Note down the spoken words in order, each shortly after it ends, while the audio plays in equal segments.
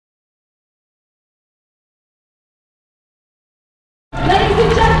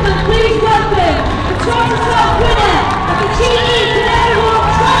and gentlemen, please welcome the triathlon winner of the GE Canary Wharf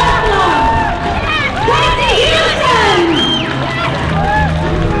Triathlon, Hewison!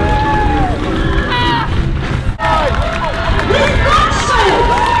 With Blatchford!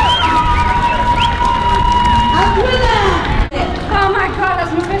 And winner! Oh my god,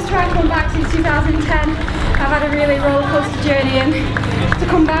 that's my first triathlon back since 2010. I've had a really roller coaster journey, and to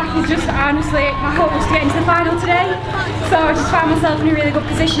come back is just honestly, my hope was to get into the final today. So I just found myself in a really good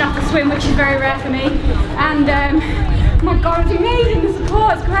position after swim, which is very rare for me. And oh my god, it's amazing, the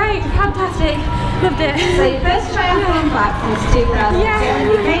support's great, fantastic, loved it. So your first triathlon back since 2010, and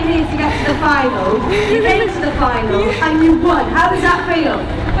you came here to get to the final, you came to the final and you won. How does that feel?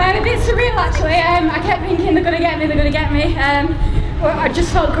 A bit surreal actually. I kept thinking they're going to get me, they're going to get me. But I just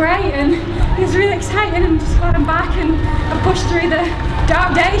felt great, and it was really exciting, and just glad I'm back and I pushed through the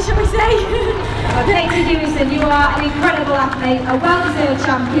dark days, shall we say. Well, Katie Hewison, you are an incredible athlete, a well-deserved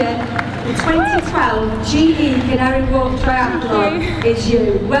champion. The 2012 GE Canary Wharf Triathlon is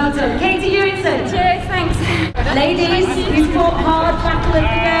you. Well done, Katie Hewison. Cheers, thanks. Ladies, you fought hard, battle of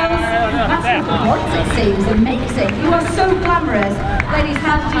the girls. That's what it seems amazing. You are so glamorous. Ladies,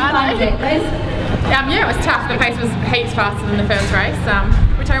 how did you find it, Liz? Yeah, it was tough. The pace was heaps faster than the first race,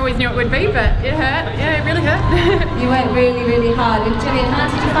 which I always knew it would be, but it hurt. Yeah, it really hurt. You went really, really hard. And Gillian, how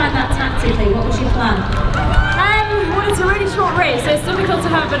did you find that tactically? What was your plan? Well, it's a really short race, so it's difficult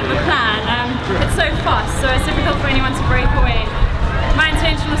to have a bit of a plan. It's so fast, so it's difficult for anyone to break away. My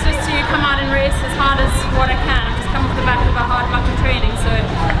intention was just to come out and race as hard as what I can. I've just come off the back of a hard month of training, so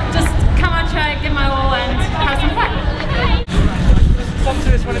just come out, try, give my all, and have some fun.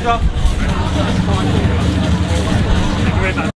 Sponsor this one as well. Thank you very much.